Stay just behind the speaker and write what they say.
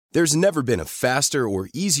There's never been a faster or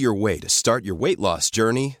easier way to start your weight loss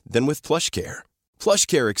journey than with PlushCare.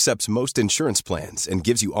 PlushCare accepts most insurance plans and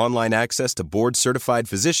gives you online access to board-certified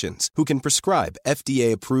physicians who can prescribe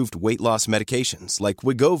FDA-approved weight loss medications like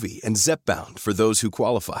Wegovy and Zepbound for those who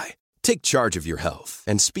qualify. Take charge of your health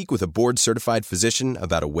and speak with a board-certified physician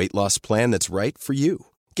about a weight loss plan that's right for you.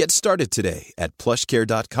 Get started today at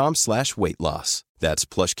plushcare.com/weight-loss. That's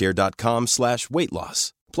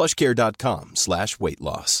plushcare.com/weight-loss.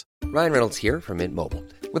 plushcare.com/weight-loss. Ryan Reynolds here from Mint Mobile.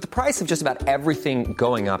 With the price of just about everything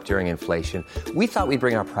going up during inflation, we thought we'd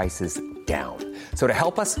bring our prices down. So to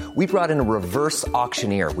help us, we brought in a reverse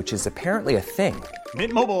auctioneer, which is apparently a thing.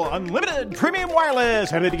 Mint Mobile Unlimited Premium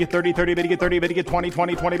Wireless. How to get 30, 30, bit to get 30, bit to get 20,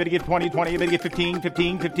 20, 20, bit to get 20, 20, bit to get 15,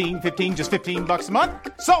 15, 15, 15, just $15 a month?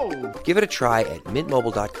 Sold! Give it a try at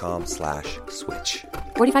mintmobile.com/switch.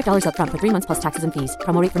 $45 up front for 3 months plus taxes and fees.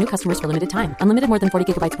 Promo rate for new customers for limited time. Unlimited more than 40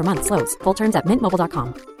 gigabytes per month. Slows full terms at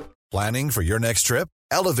mintmobile.com. Planning for your next trip?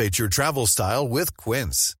 Elevate your travel style with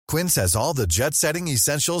Quince. Quince has all the jet-setting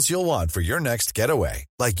essentials you'll want for your next getaway,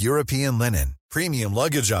 like European linen, premium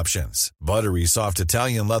luggage options, buttery soft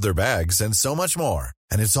Italian leather bags, and so much more.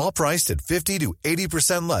 And it's all priced at 50 to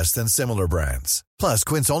 80% less than similar brands. Plus,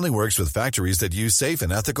 Quince only works with factories that use safe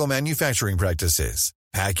and ethical manufacturing practices.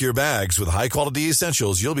 Pack your bags with high-quality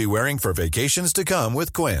essentials you'll be wearing for vacations to come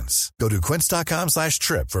with Quince. Go to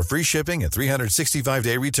quince.com/trip for free shipping and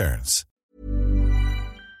 365-day returns.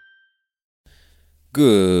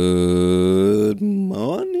 Good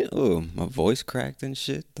morning. Oh, my voice cracked and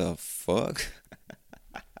shit. The fuck?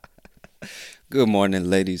 Good morning,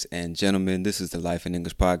 ladies and gentlemen. This is the Life in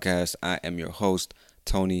English podcast. I am your host,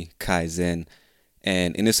 Tony Kaizen.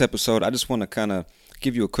 And in this episode, I just want to kind of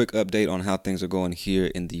give you a quick update on how things are going here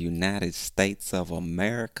in the United States of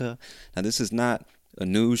America. Now, this is not a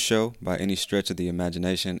news show by any stretch of the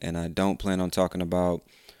imagination, and I don't plan on talking about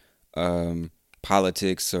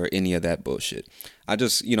politics or any of that bullshit. I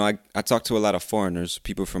just, I talk to a lot of foreigners,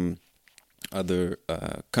 people from other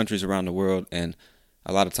countries around the world, and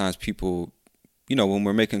a lot of times people, when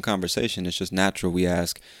we're making conversation, it's just natural. We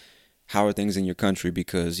ask, how are things in your country?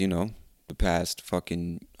 Because, the past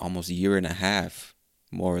fucking almost a year and a half,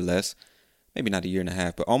 more or less, maybe not a year and a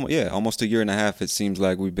half, but almost a year and a half, it seems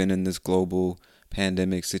like we've been in this global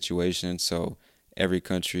pandemic situation. So every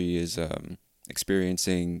country is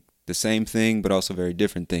experiencing the same thing, but also very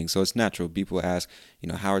different things. So it's natural. People ask,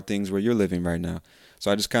 how are things where you're living right now?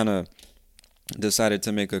 So I just kind of decided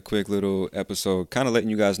to make a quick little episode, kind of letting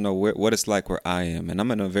you guys know what it's like where I am. And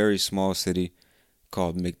I'm in a very small city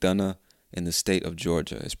called McDonough in the state of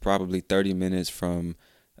Georgia. It's probably 30 minutes from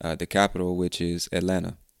the capital, which is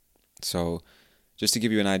Atlanta. So just to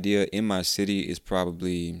give you an idea, in my city is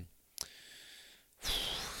probably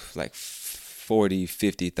like 40,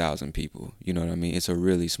 50,000 people. You know what I mean? It's a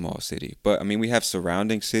really small city. But I mean, we have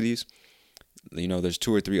surrounding cities. There's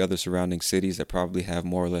 2 or 3 other surrounding cities that probably have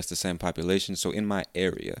more or less the same population. So in my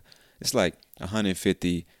area, it's like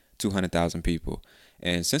 150, 200,000 people.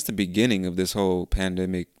 And since the beginning of this whole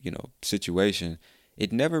pandemic, situation,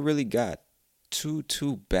 it never really got too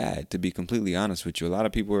bad, to be completely honest with you. A lot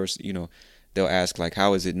of people are, they'll ask like,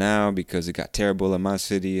 how is it now? Because it got terrible in my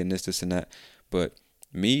city and this and that. But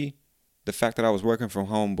me, the fact that I was working from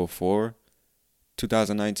home before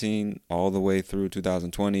 2019 all the way through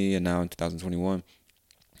 2020 and now in 2021,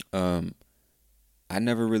 I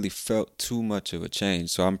never really felt too much of a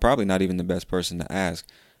change. So I'm probably not even the best person to ask.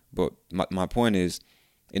 But my point is,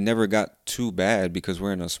 it never got too bad because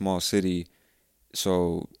we're in a small city.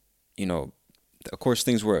 So, of course,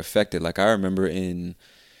 things were affected. Like I remember in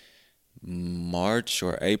March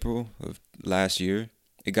or April of last year,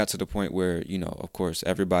 it got to the point where, of course,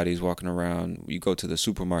 everybody's walking around. You go to the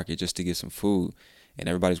supermarket just to get some food, and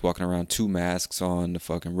everybody's walking around 2 masks on, the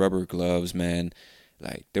fucking rubber gloves, man.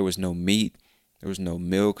 Like there was no meat, there was no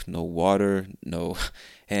milk, no water, no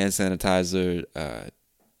hand sanitizer,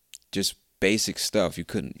 just basic stuff. You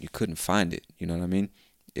couldn't find it. You know what I mean?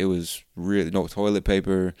 It was really no toilet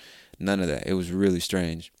paper, none of that. It was really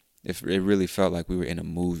strange. It really felt like we were in a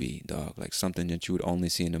movie, dog. Like something that you would only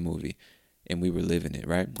see in a movie, and we were living it,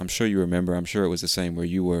 right? I'm sure you remember. I'm sure it was the same where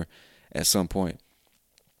you were at some point.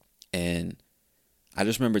 And I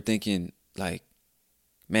just remember thinking, like,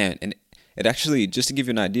 man, and it actually, just to give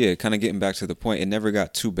you an idea, kind of getting back to the point, it never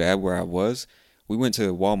got too bad where I was. We went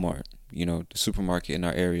to Walmart, the supermarket in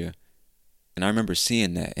our area. And I remember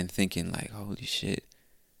seeing that and thinking like, holy shit,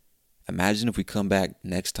 imagine if we come back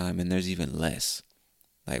next time and there's even less.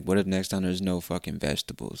 Like, what if next time there's no fucking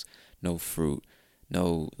vegetables, no fruit,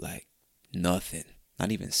 no, like, nothing,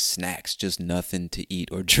 not even snacks, just nothing to eat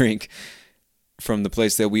or drink from the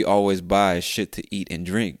place that we always buy shit to eat and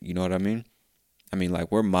drink. You know what I mean? I mean,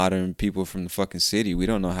 like, we're modern people from the fucking city. We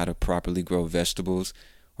don't know how to properly grow vegetables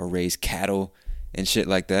or raise cattle and shit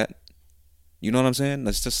like that. You know what I'm saying?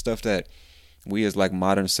 That's just stuff that we as like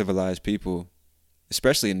modern civilized people,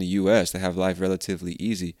 especially in the US that have life relatively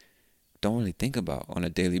easy, don't really think about on a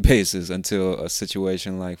daily basis until a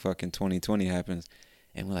situation like fucking 2020 happens.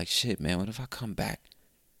 And we're like, shit, man, what if I come back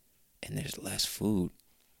and there's less food?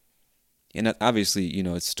 And that, obviously, you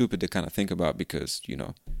know, it's stupid to kind of think about because, you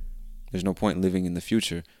know, there's no point living in the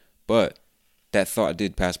future. But that thought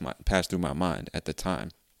did pass through my mind at the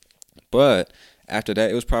time. But after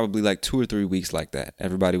that, it was probably like 2 or 3 weeks like that.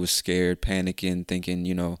 Everybody was scared, panicking, thinking,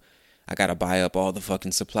 you know, I got to buy up all the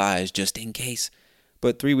fucking supplies just in case.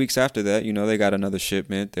 But 3 weeks after that, you know, they got another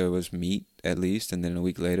shipment. There was meat at least. And then a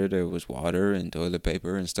week later, there was water and toilet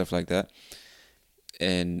paper and stuff like that.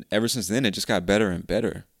 And ever since then, it just got better and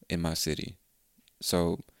better in my city.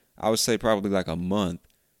 So I would say probably like a month,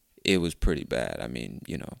 it was pretty bad. I mean,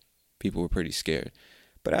 you know, people were pretty scared.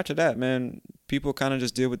 But after that, man, people kind of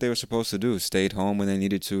just did what they were supposed to do. Stayed home when they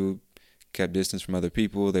needed to, kept distance from other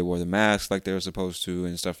people. They wore the masks like they were supposed to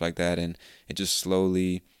and stuff like that. And it just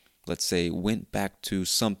slowly, let's say, went back to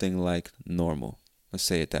something like normal. Let's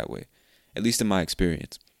say it that way. At least in my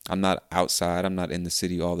experience. I'm not outside. I'm not in the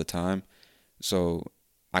city all the time. So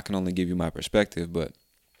I can only give you my perspective. But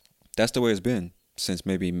that's the way it's been since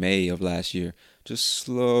maybe May of last year. Just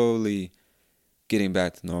slowly getting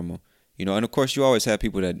back to normal. You know, and of course you always have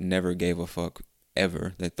people that never gave a fuck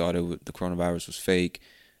ever. They thought the coronavirus was fake.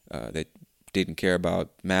 They didn't care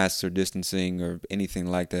about masks or distancing or anything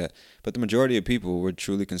like that. But the majority of people were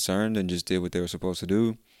truly concerned and just did what they were supposed to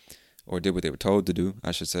do, or did what they were told to do,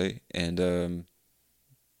 I should say. And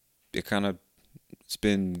it's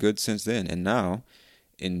been good since then. And now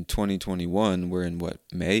in 2021, we're in what,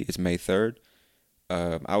 May? It's May 3rd.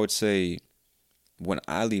 I would say when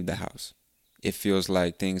I leave the house, it feels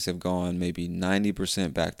like things have gone maybe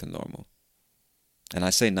 90% back to normal. And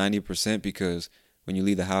I say 90% because when you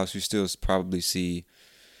leave the house, you still probably see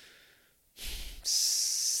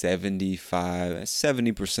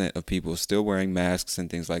 70% of people still wearing masks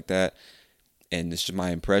and things like that. And it's just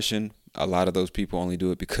my impression. A lot of those people only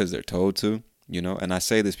do it because they're told to, you know. And I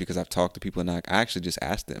say this because I've talked to people and I actually just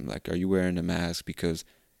asked them, like, are you wearing a mask because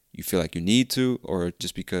you feel like you need to, or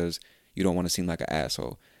just because you don't want to seem like an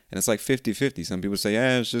asshole? And it's like 50-50. Some people say,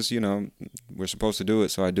 yeah, it's just, you know, we're supposed to do it,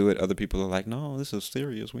 so I do it. Other people are like, no, this is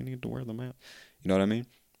serious. We need to wear the mask. You know what I mean?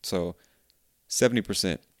 So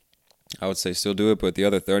 70%, I would say still do it. But the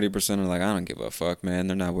other 30% are like, I don't give a fuck, man.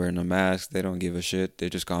 They're not wearing a mask. They don't give a shit. They're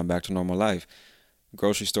just gone back to normal life.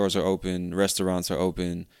 Grocery stores are open. Restaurants are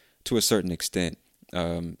open to a certain extent.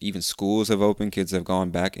 Even schools have opened. Kids have gone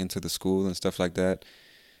back into the school and stuff like that.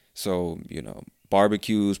 So, you know,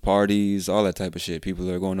 barbecues, parties, all that type of shit.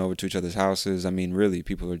 People are going over to each other's houses. I mean, really,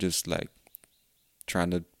 people are just like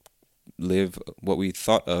trying to live what we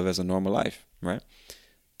thought of as a normal life, right?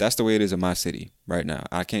 That's the way it is in my city right now.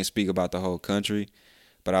 I can't speak about the whole country,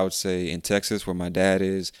 but I would say in Texas, where my dad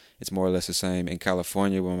is, it's more or less the same. In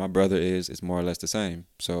California, where my brother is, it's more or less the same.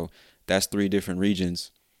 So that's 3 different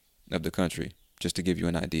regions of the country, just to give you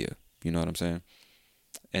an idea. You know what I'm saying?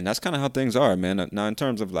 And that's kind of how things are, man. Now, in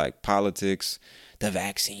terms of like politics, the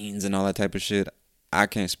vaccines and all that type of shit, I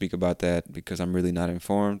can't speak about that because I'm really not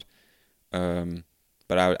informed. But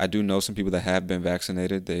I do know some people that have been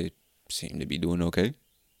vaccinated. They seem to be doing okay.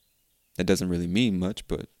 That doesn't really mean much,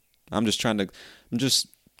 but I'm just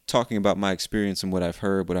talking about my experience and what I've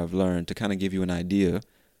heard, what I've learned, to kind of give you an idea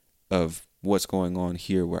of what's going on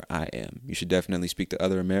here where I am. You should definitely speak to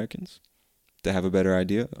other Americans to have a better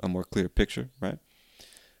idea, a more clear picture, right?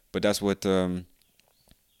 But that's what I've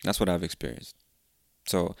experienced.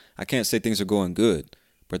 So I can't say things are going good,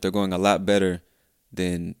 but they're going a lot better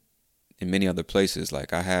than in many other places.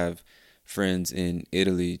 Like I have friends in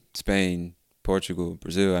Italy, Spain, Portugal,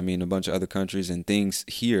 Brazil, I mean a bunch of other countries, and things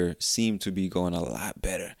here seem to be going a lot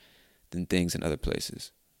better than things in other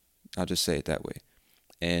places. I'll just say it that way.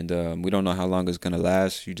 And we don't know how long it's going to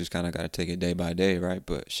last. You just kind of got to take it day by day, right?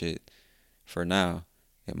 But shit, for now,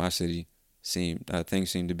 in my city,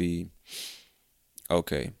 things seem to be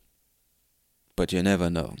okay. But you never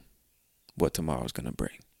know what tomorrow's going to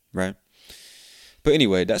bring, right? But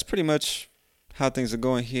anyway, that's pretty much how things are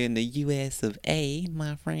going here in the U.S. of A.,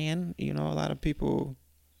 my friend. You know, a lot of people,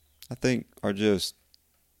 I think, are just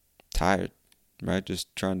tired, right?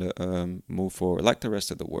 Just trying to move forward like the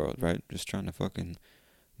rest of the world, right? Just trying to fucking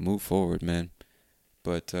move forward, man.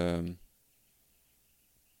 But,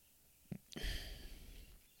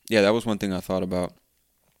 yeah, that was one thing I thought about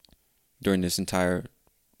during this entire,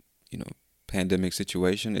 pandemic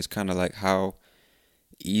situation is kind of like how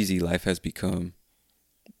easy life has become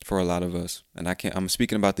for a lot of us. And I'm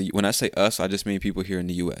speaking about when I say us, I just mean people here in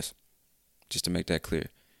the US, just to make that clear.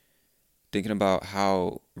 Thinking about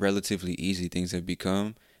how relatively easy things have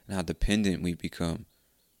become and how dependent we've become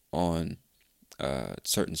on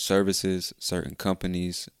certain services, certain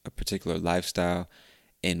companies, a particular lifestyle,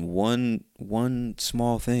 and one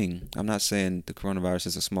small thing. I'm not saying the coronavirus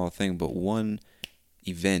is a small thing, but one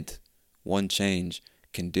event, one change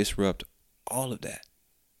can disrupt all of that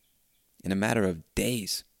in a matter of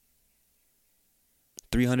days.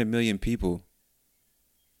 300 million people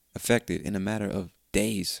affected in a matter of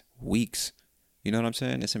days, weeks. You know what I'm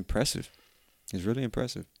saying? It's impressive. It's really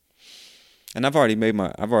impressive. And I've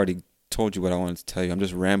already told you what I wanted to tell you. I'm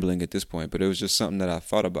just rambling at this point, but it was just something that I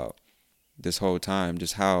thought about this whole time,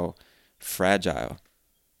 just how fragile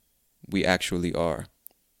we actually are,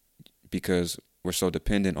 because we're so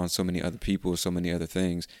dependent on so many other people, so many other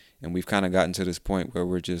things, and we've kind of gotten to this point where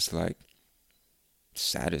we're just like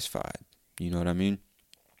satisfied. You know what I mean?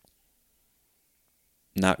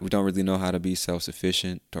 We don't really know how to be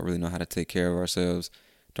self-sufficient, don't really know how to take care of ourselves,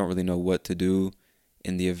 don't really know what to do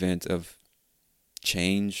in the event of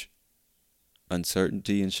change,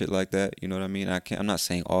 uncertainty and shit like that. You know what I mean? I'm not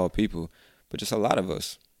saying all people, but just a lot of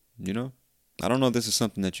us, you know? I don't know if this is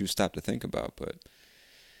something that you stop to think about, but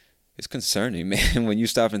it's concerning, man, when you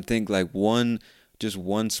stop and think like just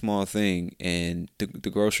one small thing, and the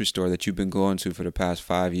grocery store that you've been going to for the past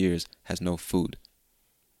 5 years has no food.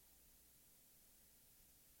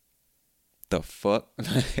 The fuck?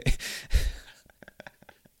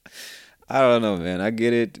 I don't know, man. I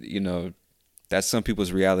get it. You know, that's some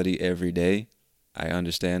people's reality every day. I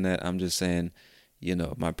understand that. I'm just saying, you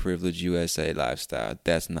know, my privileged USA lifestyle,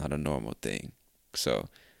 that's not a normal thing. So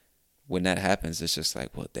when that happens, it's just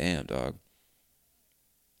like, well, damn, dog.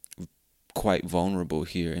 Quite vulnerable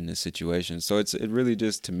here in this situation. So it really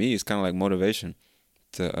just, to me, it's kind of like motivation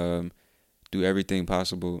to do everything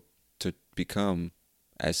possible to become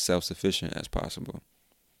as self-sufficient as possible.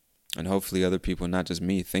 And hopefully other people, not just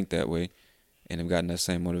me, think that way and have gotten that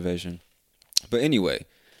same motivation. But anyway,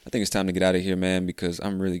 I think it's time to get out of here, man, because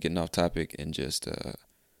I'm really getting off topic and just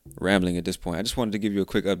rambling at this point. I just wanted to give you a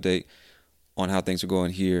quick update on how things are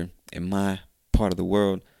going here in my part of the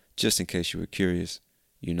world, just in case you were curious,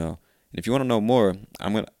 you know. And if you want to know more,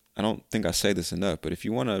 I don't think I say this enough, but if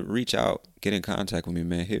you want to reach out, get in contact with me,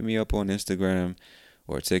 man, hit me up on Instagram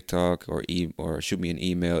or TikTok or shoot me an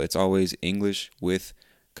email. It's always English with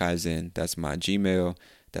Kaizen. That's my Gmail.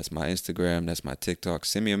 That's my Instagram. That's my TikTok.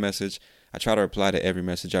 Send me a message. I try to reply to every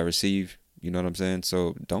message I receive. You know what I'm saying?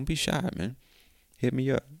 So don't be shy, man. Hit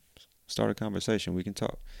me up. Start a conversation. We can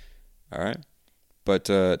talk. All right? But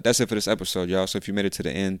that's it for this episode, y'all. So if you made it to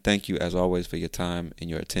the end, thank you, as always, for your time and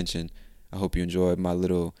your attention. I hope you enjoyed my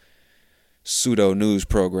little pseudo news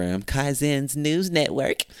program, Kaizen's News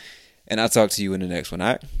Network. And I'll talk to you in the next one, all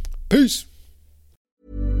right? Peace.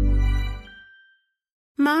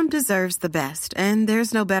 Mom deserves the best, and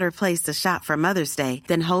there's no better place to shop for Mother's Day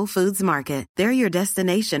than Whole Foods Market. They're your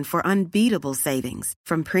destination for unbeatable savings,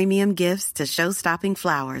 from premium gifts to show-stopping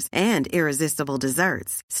flowers and irresistible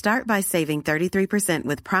desserts. Start by saving 33%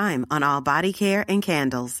 with Prime on all body care and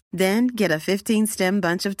candles. Then get a 15-stem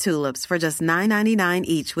bunch of tulips for just $9.99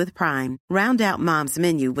 each with Prime. Round out Mom's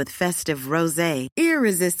menu with festive rosé,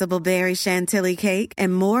 irresistible berry chantilly cake,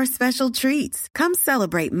 and more special treats. Come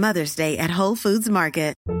celebrate Mother's Day at Whole Foods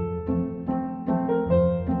Market.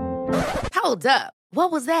 Hold up.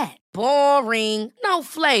 What was that? Boring. No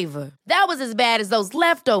flavor. That was as bad as those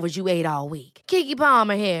leftovers you ate all week. Keke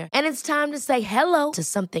Palmer here, and it's time to say hello to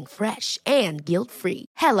something fresh and guilt-free.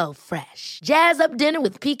 Hello Fresh. Jazz up dinner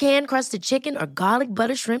with pecan-crusted chicken or garlic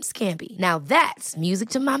butter shrimp scampi. Now that's music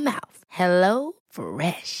to my mouth. Hello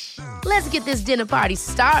Fresh. Let's get this dinner party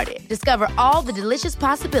started. Discover all the delicious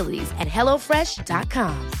possibilities at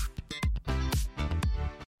HelloFresh.com.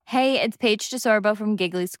 Hey, it's Paige DeSorbo from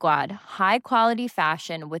Giggly Squad. High quality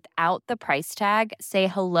fashion without the price tag. Say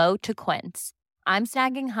hello to Quince. I'm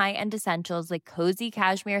snagging high-end essentials like cozy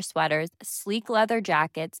cashmere sweaters, sleek leather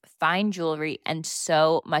jackets, fine jewelry, and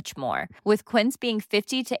so much more. With Quince being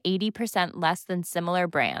 50 to 80% less than similar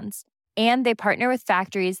brands. And they partner with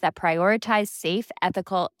factories that prioritize safe,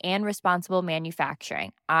 ethical, and responsible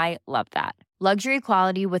manufacturing. I love that. Luxury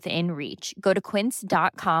quality within reach. Go to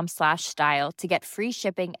quince.com/style to get free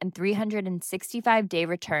shipping and 365-day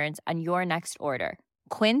returns on your next order.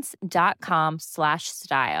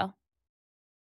 Quince.com/style.